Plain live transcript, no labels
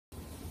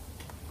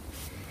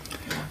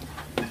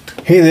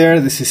Hey there,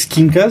 this is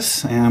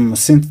Kinkas. I'm a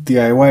synth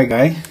DIY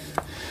guy,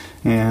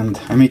 and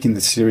I'm making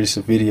this series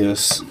of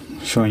videos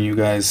showing you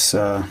guys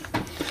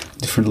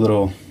different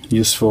little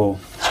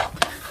useful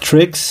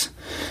tricks.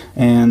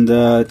 And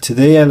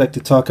today I'd like to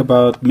talk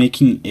about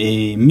making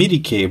a MIDI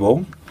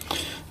cable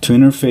to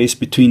interface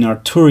between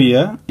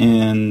Arturia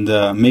and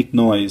Make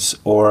Noise,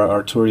 or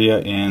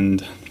Arturia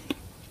and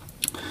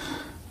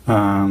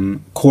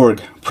Korg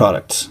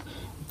products,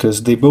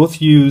 because they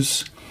both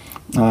use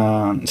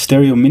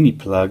stereo mini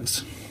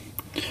plugs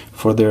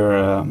for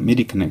their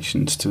MIDI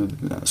connections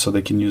so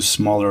they can use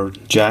smaller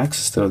jacks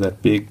instead of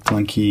that big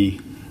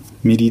clunky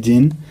MIDI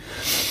DIN.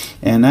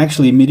 And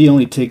actually MIDI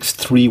only takes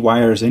 3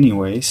 wires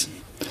anyways,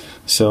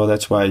 so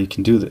that's why you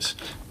can do this.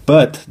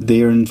 But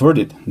they are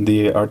inverted.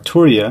 The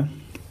Arturia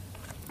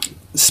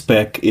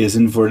spec is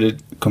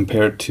inverted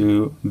compared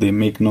to the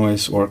Make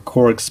Noise or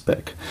Korg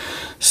spec.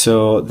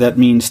 So that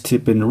means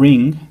tip and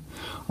ring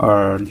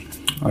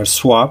are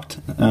swapped,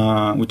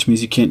 which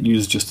means you can't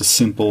use just a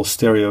simple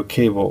stereo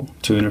cable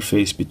to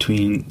interface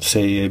between,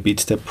 say, a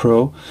Beatstep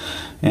Pro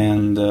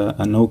and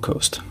a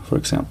no-coast, for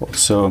example.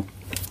 So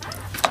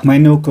my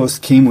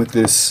no-coast came with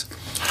this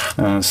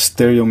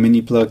stereo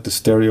mini plug to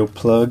stereo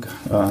plug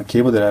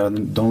cable that I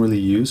don't really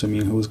use. I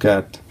mean, who's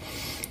got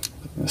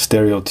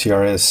stereo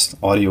TRS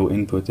audio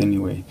input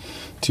anyway?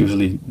 It's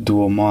usually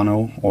dual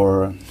mono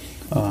or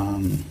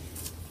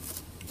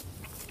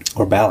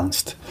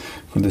balanced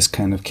for this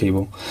kind of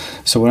cable.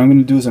 So what I'm going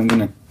to do is I'm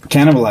going to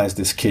cannibalize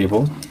this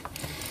cable.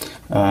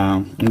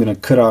 I'm going to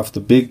cut off the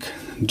big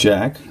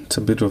jack. It's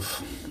a bit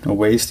of a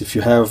waste. If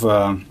you have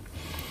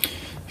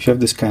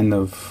this kind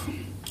of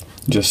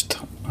just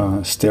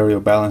stereo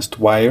balanced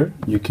wire,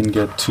 you can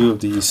get 2 of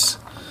these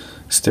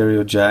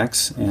stereo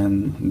jacks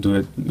and do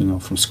it,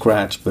 from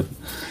scratch. But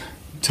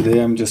today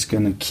I'm just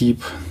going to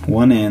keep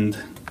one end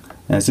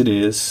as it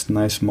is,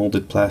 nice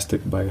molded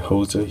plastic by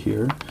Hosa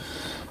here.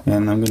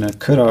 And I'm going to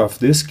cut off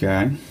this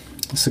guy.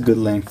 It's a good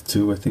length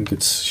too. I think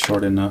it's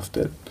short enough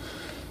that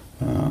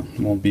it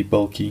won't be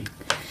bulky.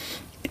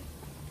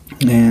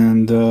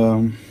 And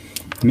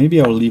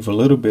maybe I'll leave a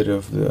little bit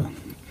of the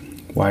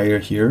wire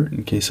here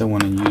in case I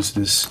want to use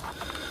this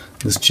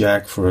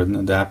jack for an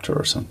adapter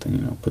or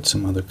something. Put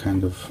some other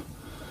kind of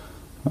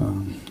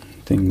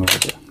thing over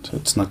there, so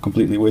it's not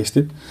completely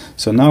wasted.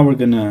 So now we're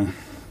gonna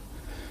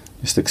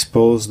just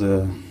expose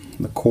the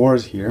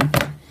cores here.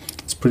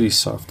 It's pretty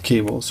soft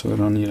cable, so I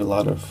don't need a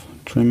lot of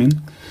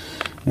trimming.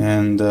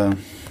 And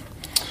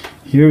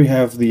here we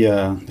have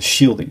the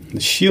shielding. The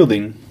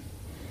shielding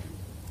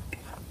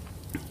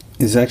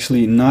is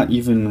actually not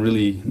even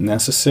really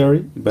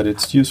necessary, but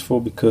it's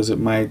useful because it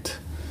might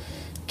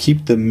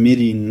keep the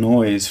MIDI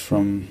noise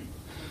from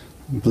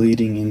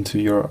bleeding into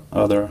your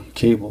other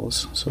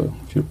cables. So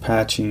if you're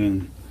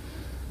patching,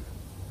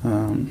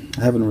 and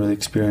I haven't really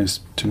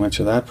experienced too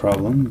much of that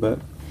problem, but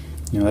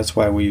that's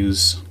why we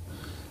use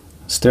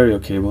stereo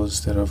cable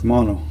instead of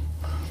mono,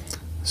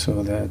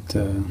 so that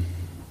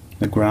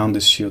the ground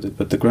is shielded.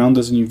 But the ground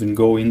doesn't even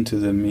go into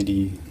the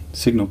MIDI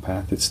signal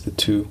path. It's the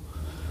two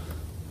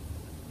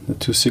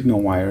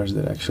signal wires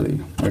that actually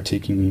are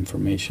taking the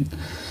information.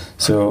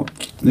 So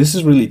this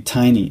is really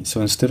tiny,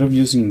 so instead of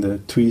using the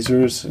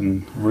tweezers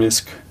and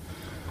risk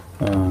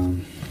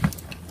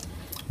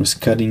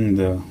cutting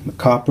the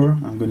copper,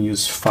 I'm going to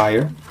use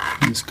fire.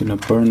 I'm just going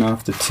to burn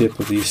off the tip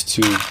of these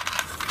 2 .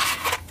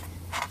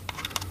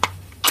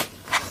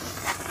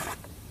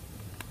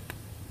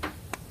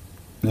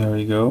 There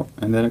we go,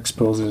 and that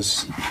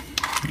exposes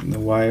the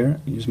wire.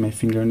 Use my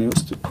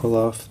fingernails to pull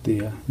off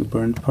the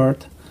burned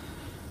part,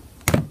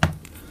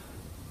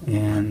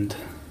 and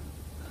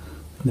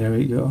there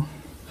we go.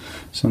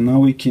 So now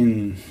we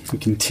can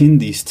tin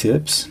these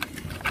tips.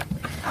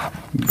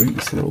 Bring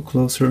this a little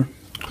closer.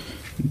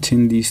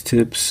 Tin these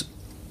tips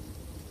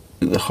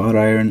with a hot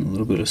iron, a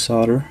little bit of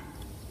solder,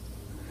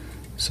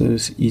 so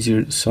it's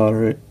easier to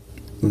solder it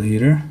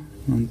later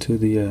onto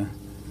the.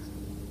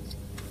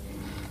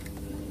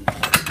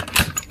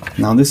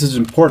 Now this is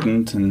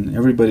important, and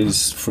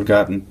everybody's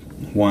forgotten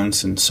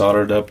once and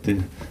soldered up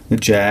the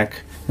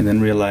jack and then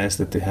realized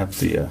that they have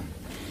the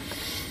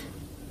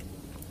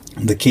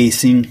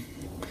casing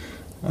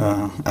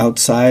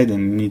outside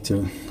and need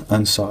to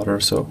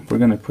unsolder. So we're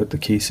going to put the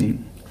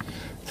casing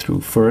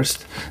through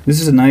first.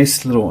 This is a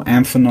nice little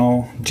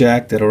Amphenol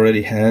jack that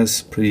already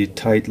has pretty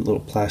tight little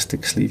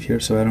plastic sleeve here,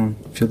 so I don't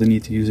feel the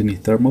need to use any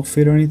thermal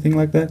fit or anything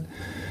like that,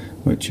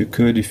 but you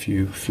could if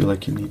you feel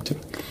like you need to.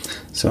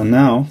 So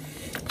now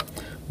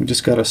we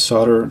just got to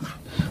solder.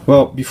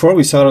 Well, before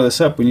we solder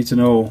this up, we need to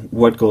know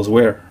what goes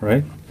where,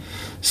 right?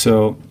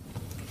 So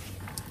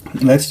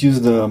let's use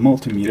the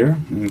multimeter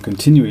and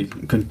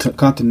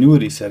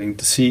continuity setting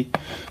to see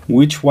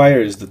which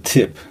wire is the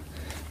tip,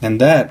 and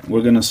that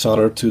we're going to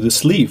solder to the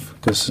sleeve,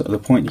 because the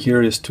point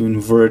here is to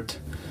invert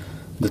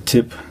the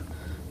tip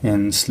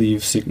and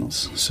sleeve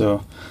signals.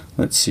 So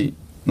let's see,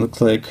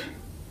 looks like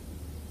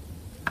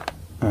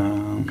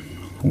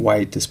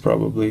white is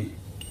probably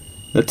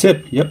the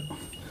tip. Yep.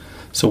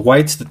 So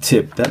white's the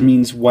tip. That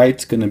means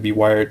white's going to be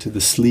wired to the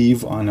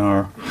sleeve on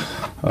our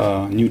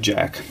new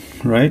jack,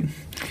 right?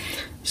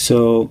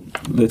 So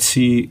let's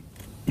see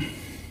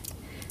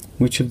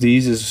which of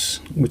these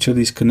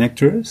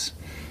connectors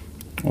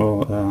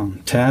or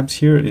tabs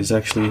here is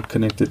actually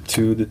connected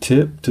to the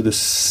tip, to the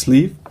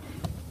sleeve.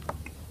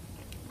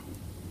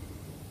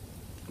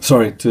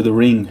 Sorry, to the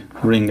ring.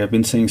 I've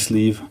been saying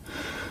sleeve.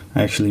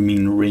 I actually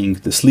mean ring.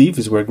 The sleeve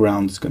is where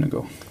ground is going to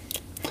go.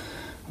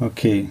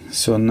 Okay,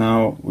 so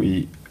now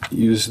we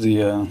use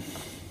the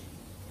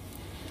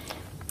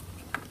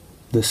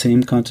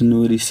same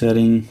continuity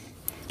setting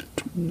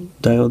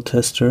diode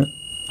tester.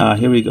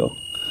 Here we go.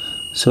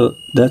 So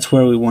that's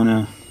where we want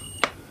to,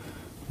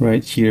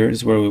 right here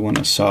is where we want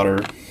to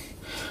solder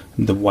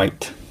the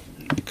white,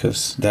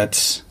 because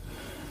that's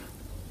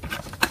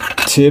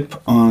tip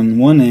on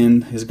one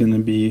end is going to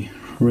be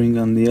ring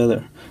on the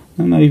other.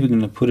 I'm not even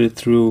going to put it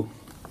through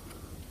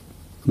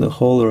the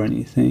hole or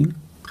anything.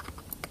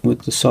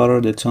 With the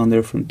solder that's on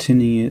there from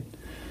tinning it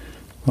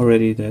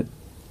already, that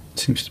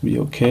seems to be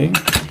okay.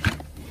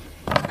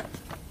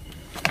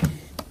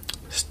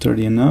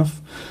 Sturdy enough.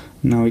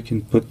 Now we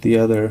can put the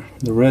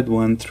red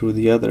one through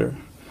the other.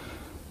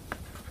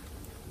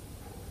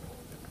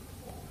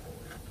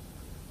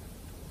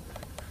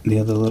 The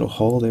other little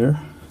hole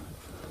there.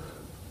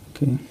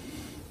 Okay.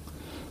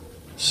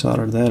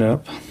 Solder that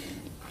up.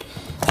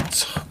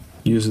 Let's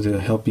use the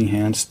helping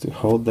hands to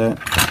hold that.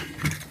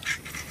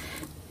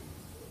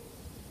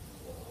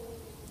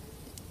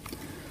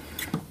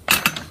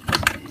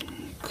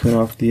 Cut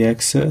off the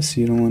excess.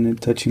 You don't want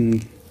it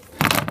touching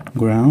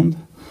ground.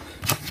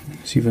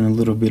 There's even a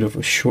little bit of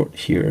a short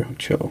here,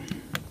 which I'll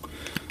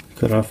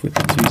cut off with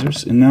the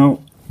tweezers. And now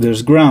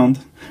there's ground.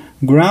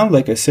 Ground,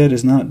 like I said,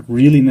 is not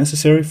really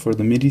necessary for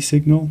the MIDI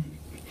signal.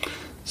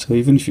 So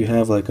even if you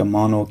have like a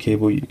mono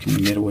cable, you can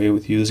get away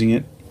with using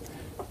it.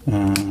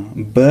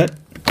 But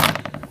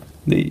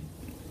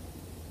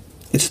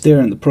it's there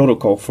in the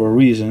protocol for a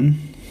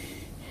reason,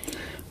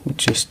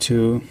 which is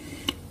to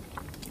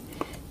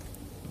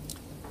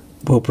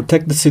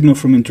protect the signal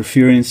from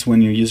interference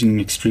when you're using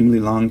extremely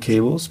long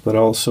cables, but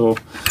also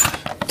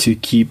to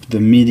keep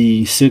the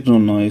MIDI signal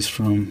noise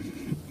from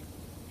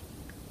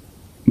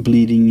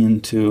bleeding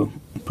into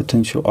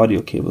potential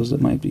audio cables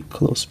that might be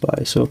close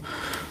by. So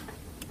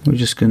we're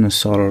just going to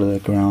solder the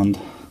ground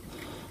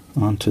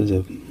onto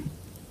the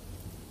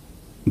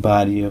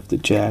body of the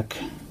jack,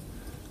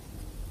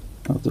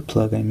 of the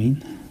plug I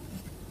mean.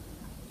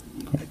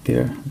 Right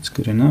there, that's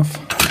good enough.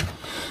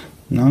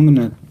 Now I'm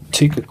going to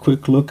take a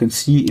quick look and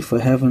see if I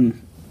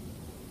haven't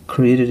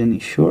created any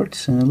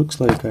shorts, and it looks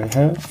like I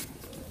have.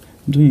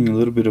 I'm doing a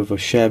little bit of a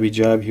shabby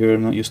job here.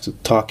 I'm not used to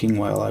talking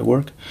while I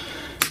work,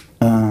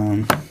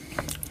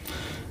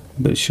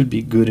 but it should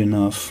be good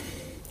enough.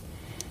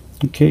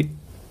 Okay,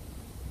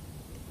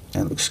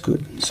 that looks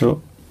good.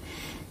 So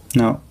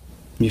now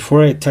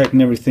before I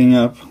tighten everything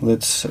up,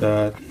 let's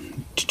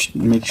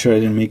make sure I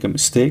didn't make a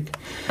mistake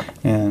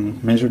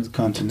and measure the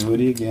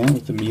continuity again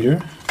with the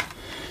meter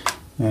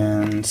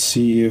and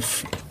see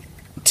if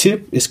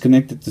tip is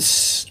connected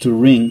to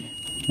ring,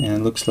 and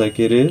it looks like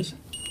it is.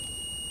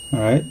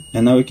 Alright,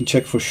 and now we can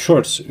check for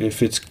shorts.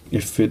 If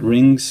it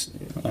rings,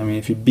 I mean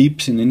if it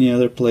beeps in any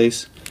other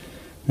place,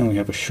 then we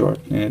have a short,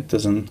 and it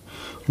doesn't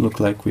look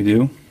like we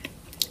do.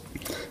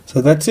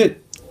 So that's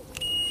it.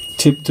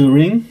 Tip to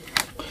ring.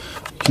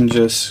 You can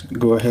just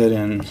go ahead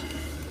and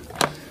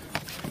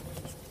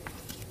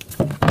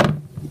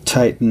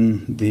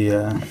tighten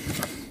the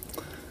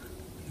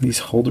these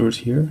holders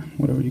here,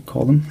 whatever you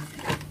call them.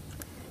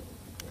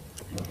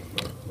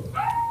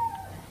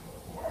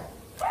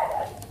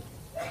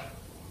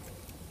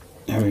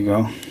 There we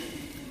go.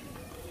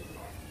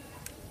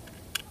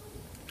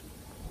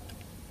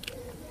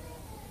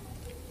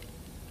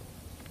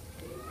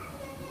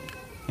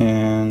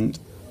 And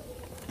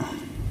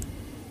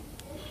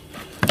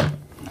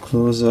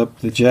close up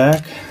the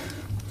jack,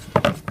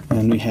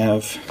 and we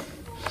have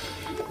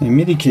a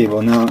MIDI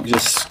cable. Now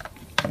just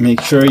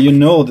make sure you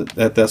know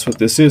that that's what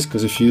this is,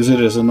 because if you use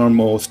it as a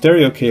normal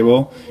stereo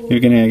cable,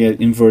 you're gonna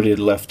get inverted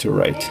left to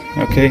right.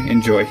 Okay,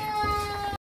 enjoy.